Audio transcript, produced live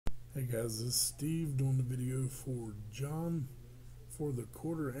Hey guys, this is Steve doing the video for John for the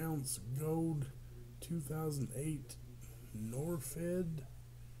quarter-ounce gold 2008 Norfed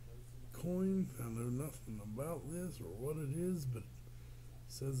coin. I know nothing about this or what it is, but it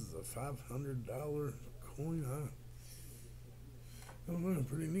says it's a $500 coin. I don't know,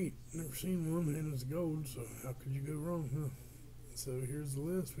 pretty neat. Never seen one, and it's gold, so how could you go wrong, huh? So here's the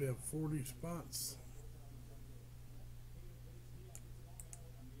list. We have 40 spots.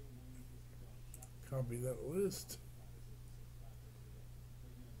 Copy that list.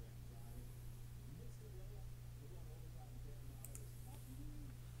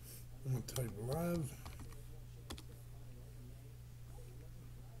 I'm going to type live.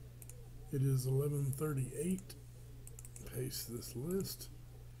 It is 11:38. Paste this list.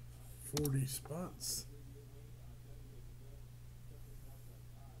 40 spots.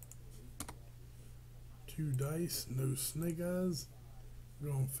 Two dice, no snake eyes.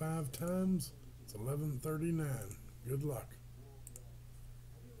 Going 5 times. It's 11:39. Good luck.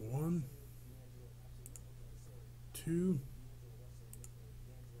 1, 2,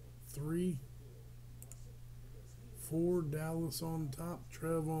 3, 4. Dallas on top,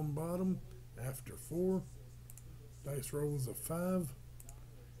 Trev on bottom. After 4, dice roll is a 5.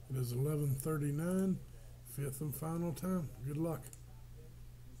 It is 11:39. 5th and final time. Good luck.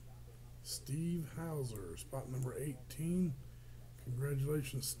 Steve Hauser, spot number 18.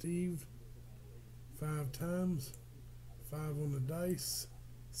 Congratulations, Steve. 5 times, 5 on the dice.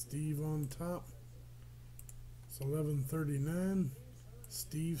 Steve on top. It's 11:39.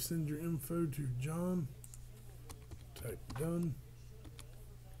 Steve, send your info to John. Type done.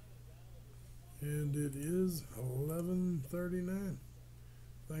 And it is 11:39.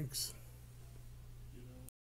 Thanks.